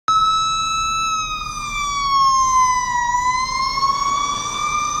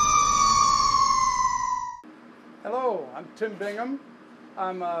I'm Tim Bingham.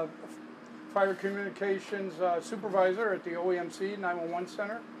 I'm a Fire Communications Supervisor at the OEMC 911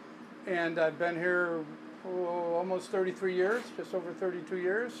 Center, and I've been here almost 33 years, just over 32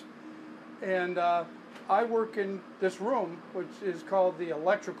 years. And I work in this room, which is called the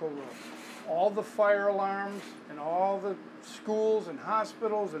electrical room. All the fire alarms and all the schools and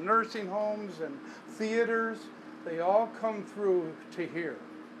hospitals and nursing homes and theaters, they all come through to here.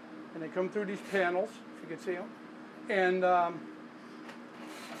 And they come through these panels, if you can see them. And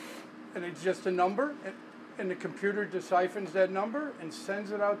it's just a number, and the computer deciphers that number and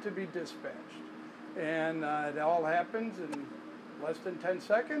sends it out to be dispatched. And it all happens in less than 10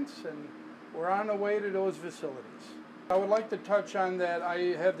 seconds, and we're on the way to those facilities. I would like to touch on that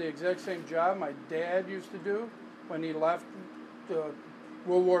I have the exact same job my dad used to do when he left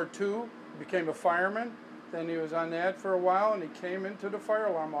World War II, became a fireman. Then he was on that for a while, and he came into the fire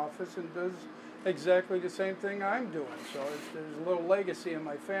alarm office and does exactly the same thing I'm doing. So there's a little legacy in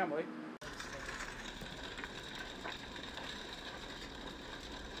my family.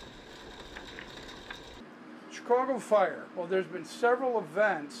 Chicago Fire. Well, there's been several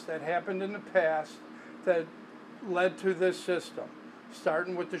events that happened in the past that led to this system,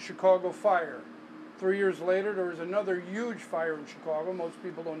 starting with the Chicago Fire. 3 years later, there was another huge fire in Chicago. Most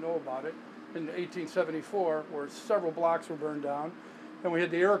people don't know about it. In 1874, where several blocks were burned down. Then we had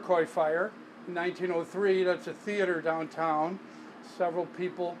the Iroquois Fire in 1903. That's a theater downtown. Several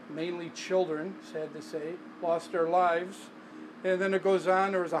people, mainly children, sad to say, lost their lives. And then it goes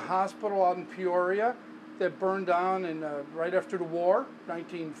on. There was a hospital out in Peoria that burned down right after the war,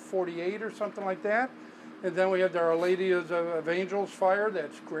 1948 or something like that. And then we have the Our Lady of Angels Fire.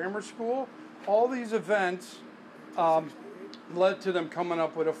 That's grammar school. All these events led to them coming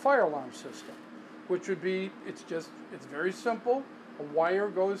up with a fire alarm system, which would be, it's very simple. A wire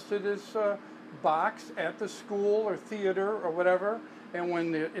goes to this box at the school or theater or whatever, and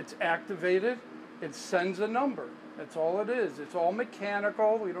when it's activated, it sends a number. That's all it is. It's all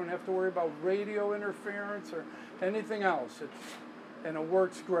mechanical. We don't have to worry about radio interference or anything else. And it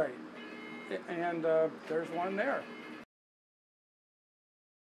works great. And there's one there.